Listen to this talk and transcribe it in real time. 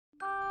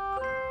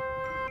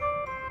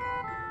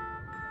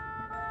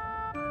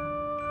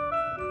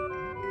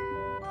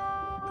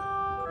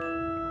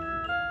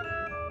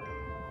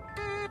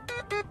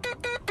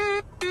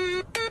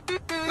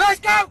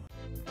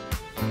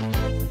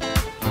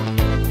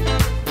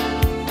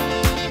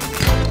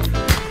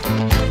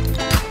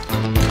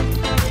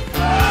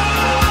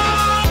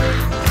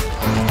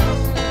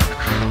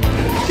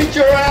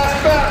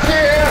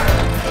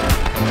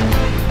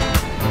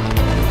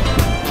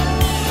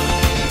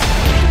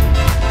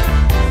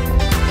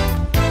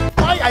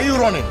you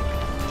running?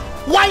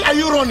 Why are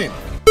you running?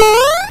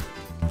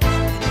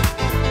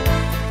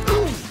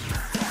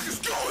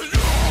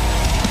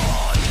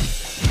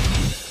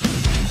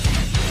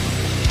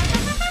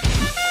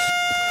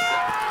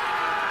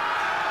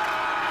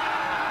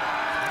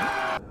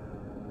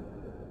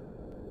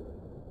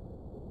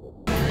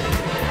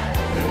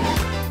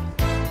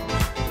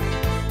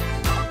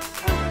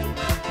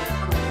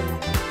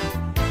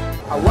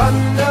 I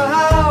wonder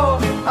how,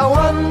 I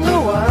wonder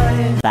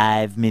why.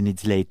 5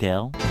 minutes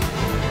later.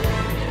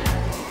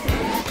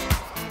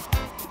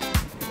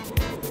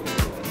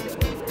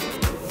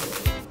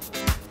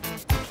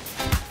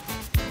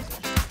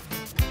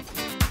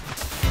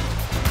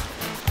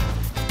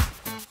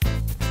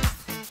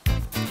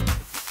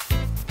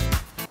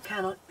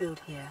 Cannot build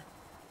here.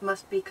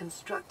 Must be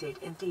constructed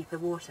in deeper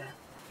water.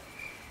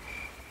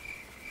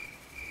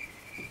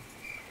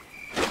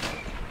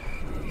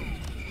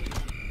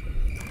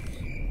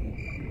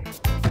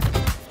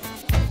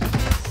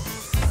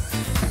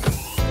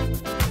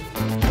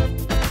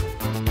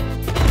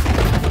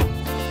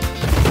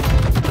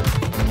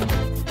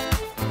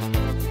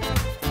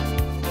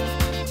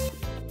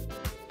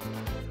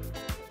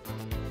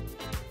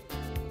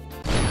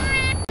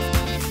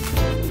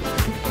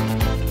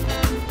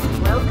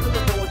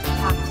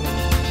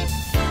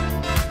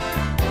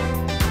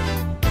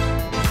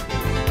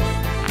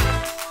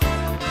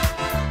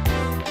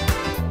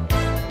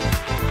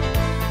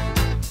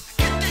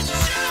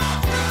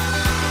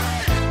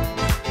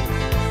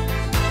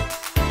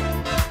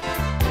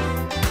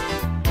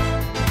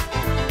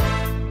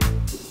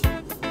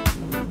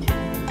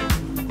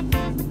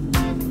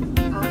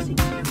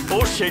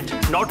 Oh shit,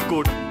 not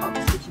good.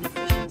 Oxygen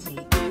efficiency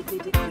greatly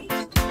decreased.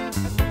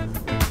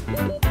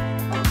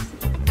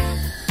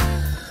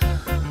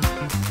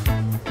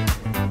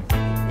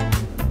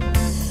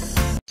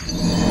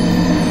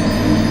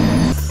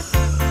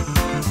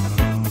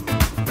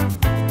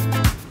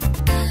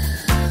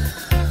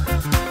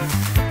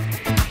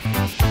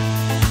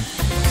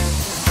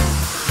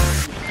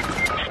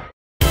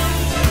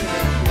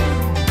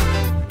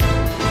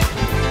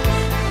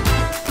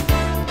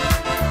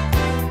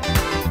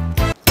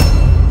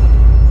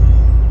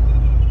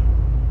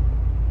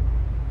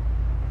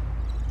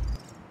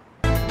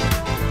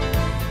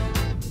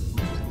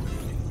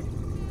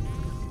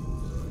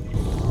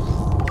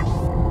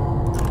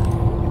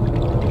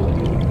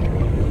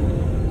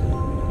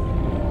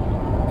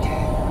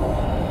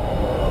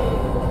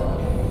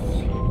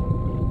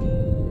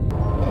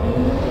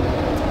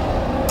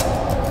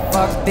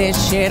 Fuck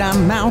this shit,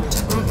 I'm out.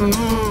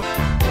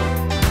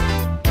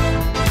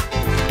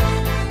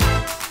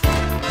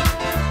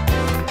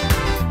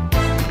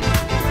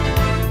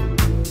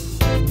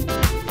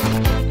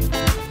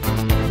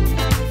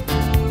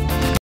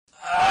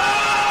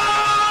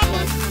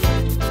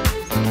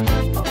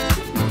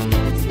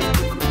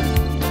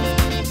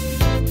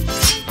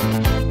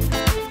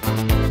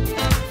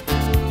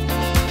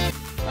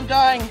 I'm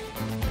dying.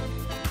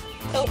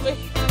 Help me.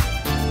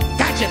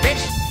 Gotcha,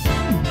 bitch!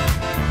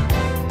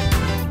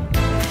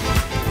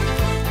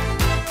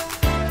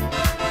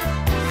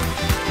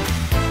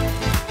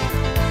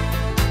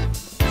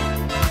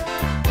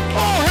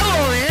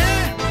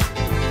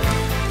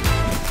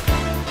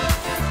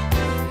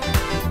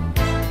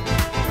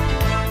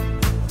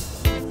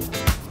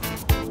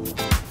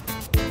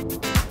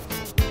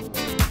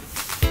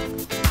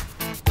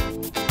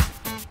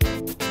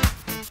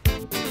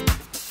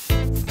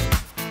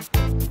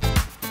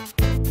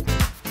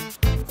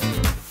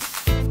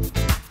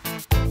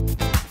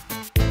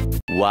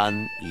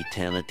 One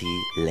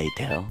eternity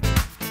later.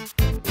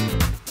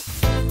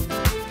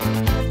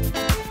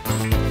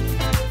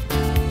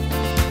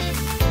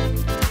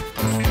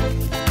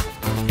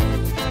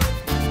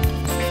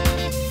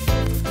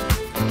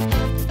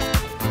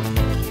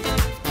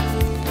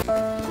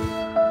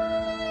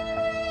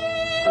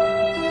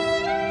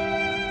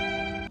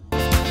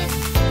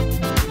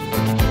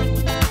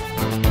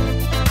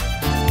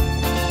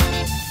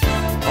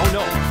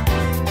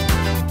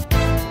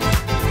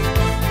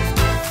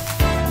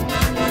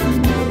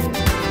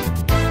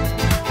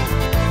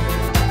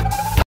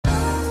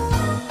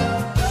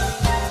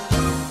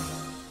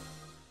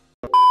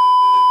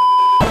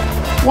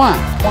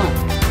 One.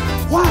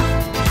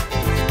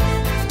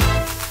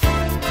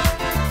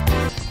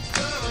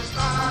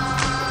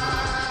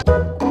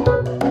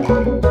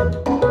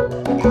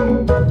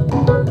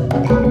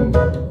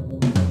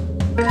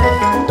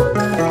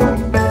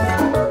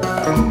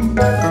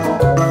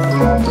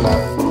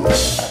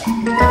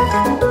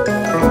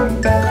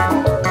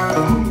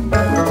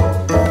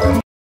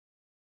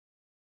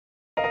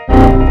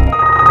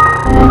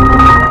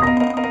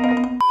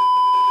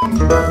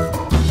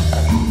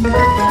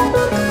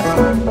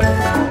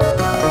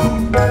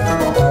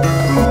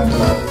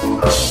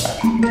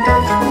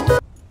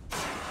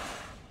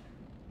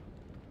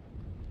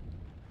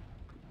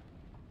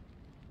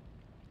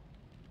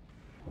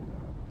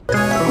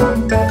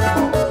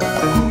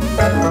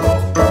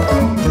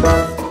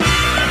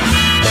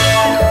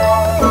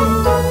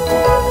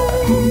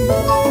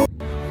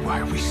 Why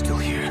are we still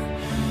here?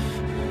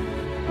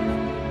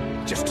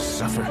 Just to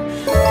suffer?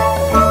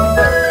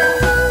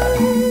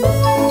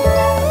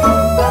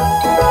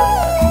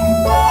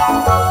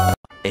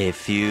 A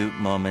few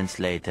moments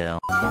later.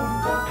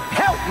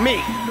 Help me!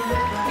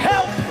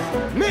 Help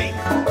me!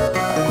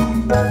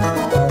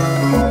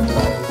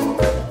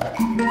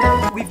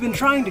 We've been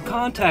trying to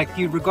contact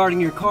you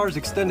regarding your car's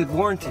extended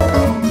warranty.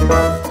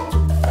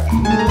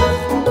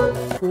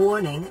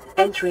 Warning,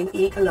 entering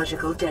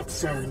ecological dead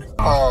zone.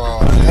 Oh,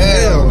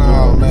 hell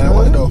no, man.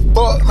 What the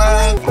fuck,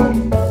 man?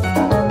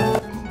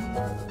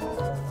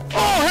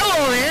 Oh,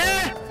 hello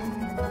there!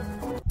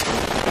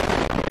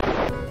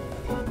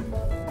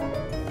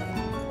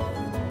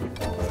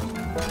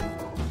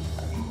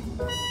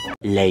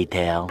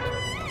 Later.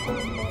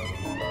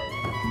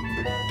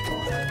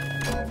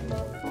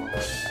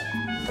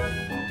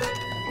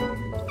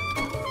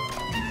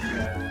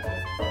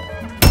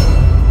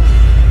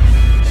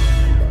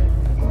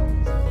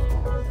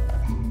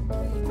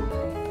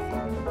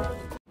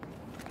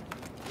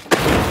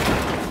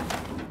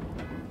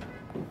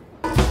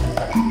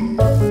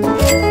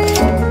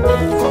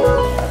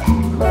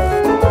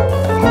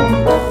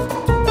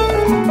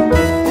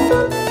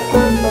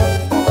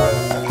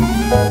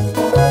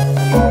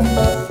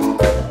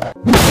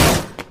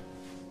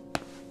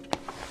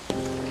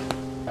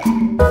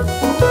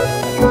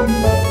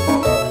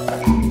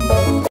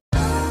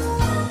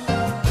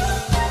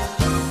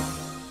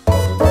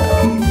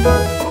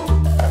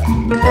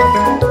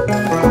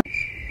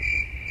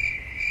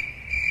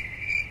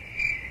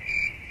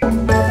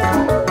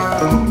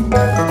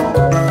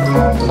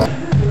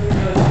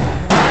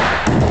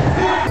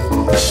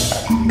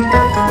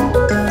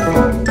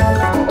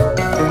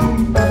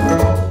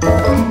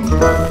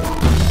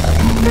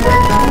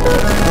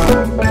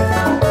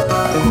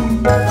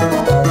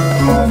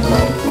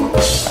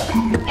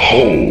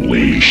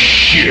 Holy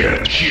shit.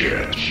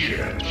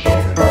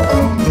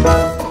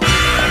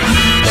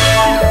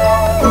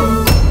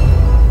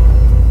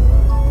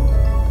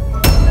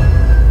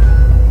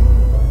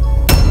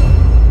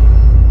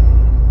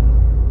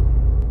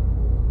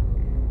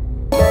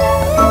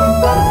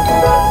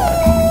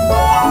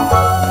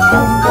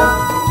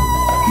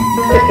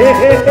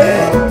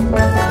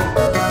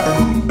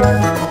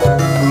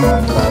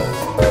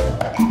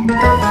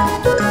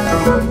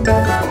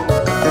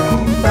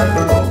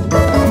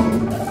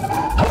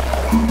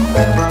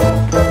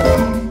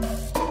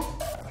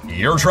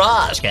 Your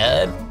try,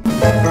 Scud.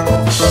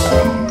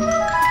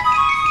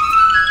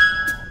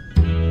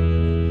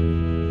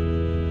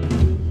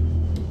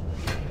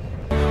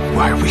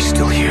 Why are we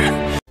still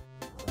here?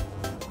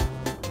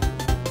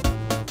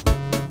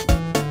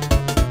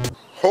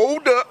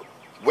 Hold up.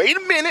 Wait a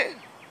minute.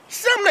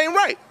 Something ain't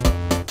right.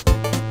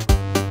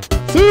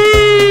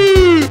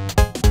 See?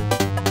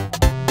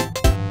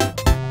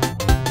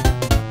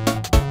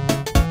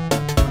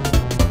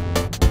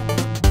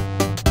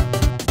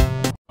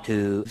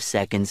 2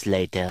 seconds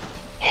later.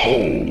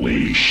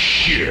 Holy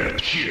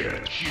shit.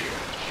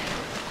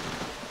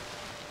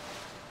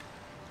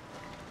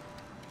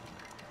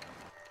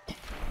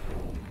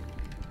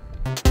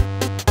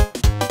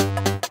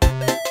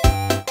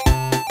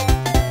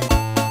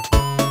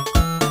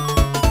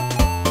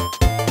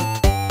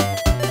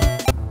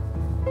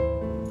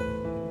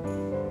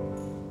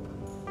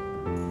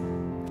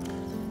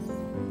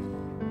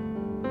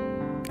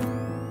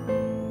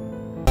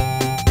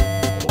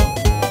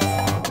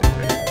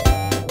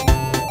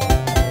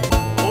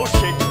 Oh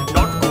shit,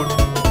 not good.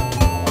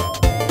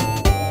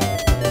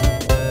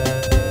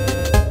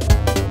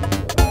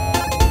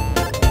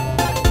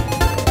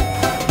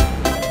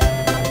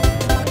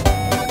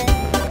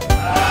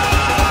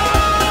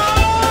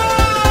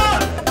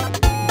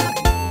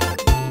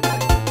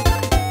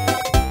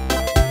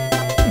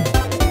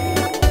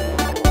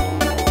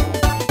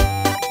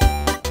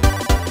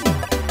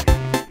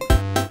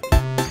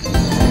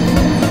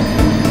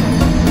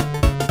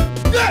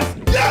 Yes!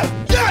 Yes!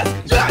 Yes!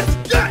 Yes!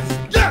 Yes!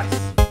 Yes!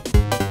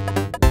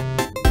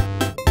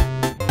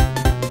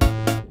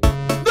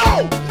 No!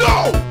 No!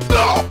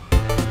 No!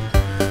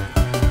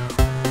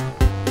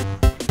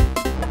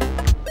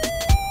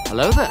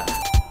 Hello there.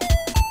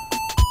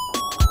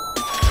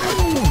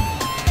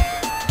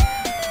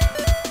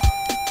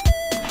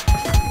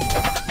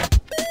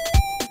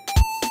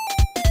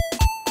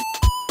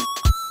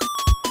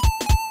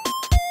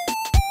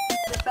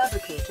 The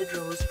fabricator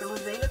draws from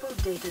available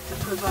data to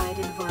provide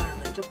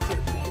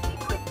environment-appropriate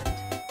equipment,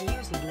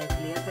 using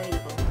locally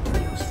available. For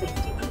your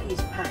safety,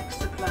 please pack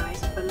supplies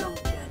for long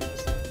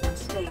journeys and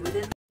stay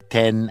within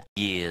 10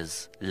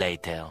 years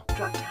later.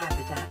 construct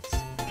habitats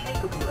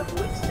capable of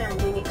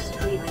withstanding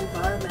extreme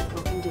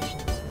environmental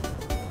conditions.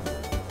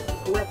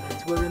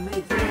 Weapons were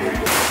removed from the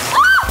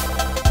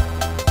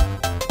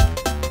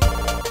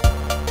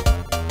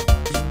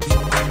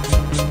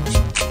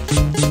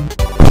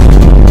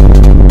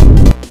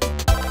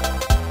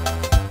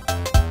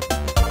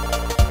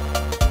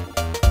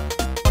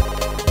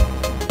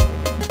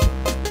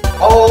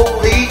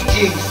Holy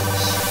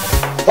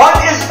Jesus. What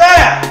is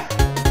that?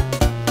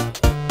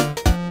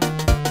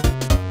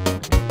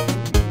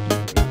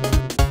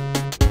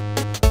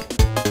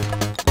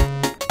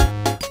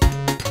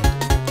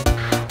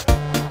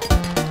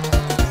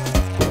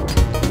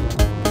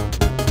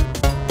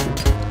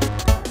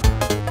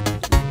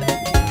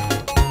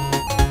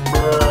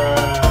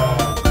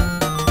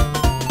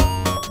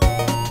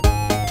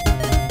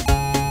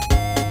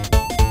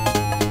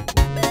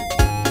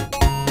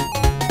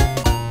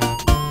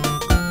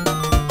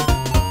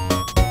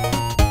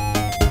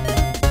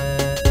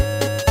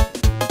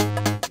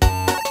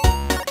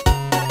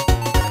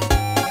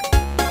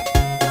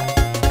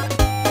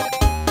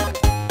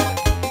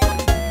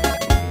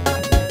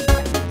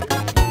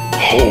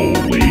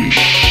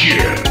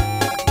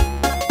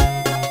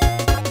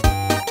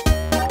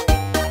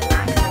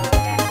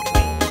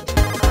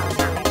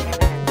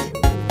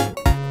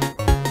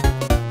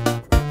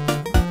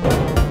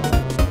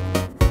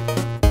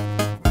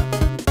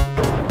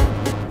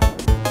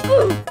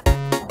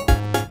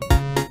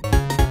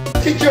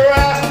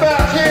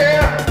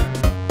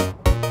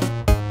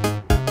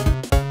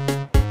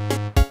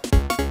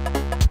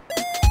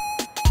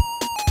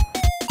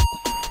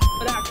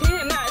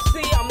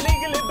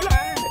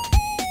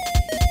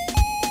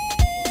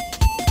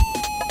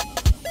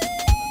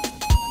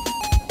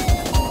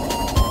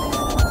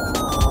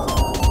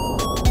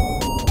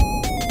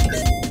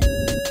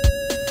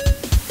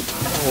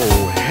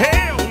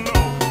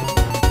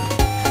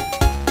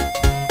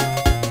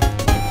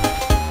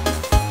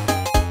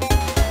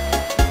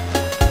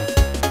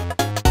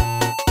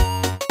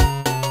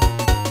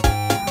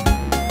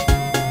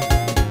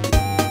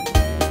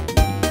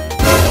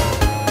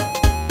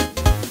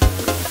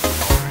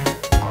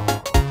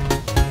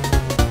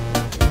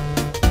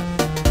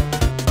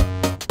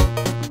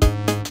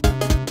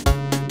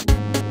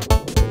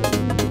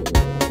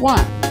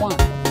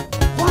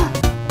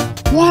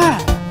 Why?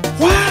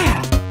 Why?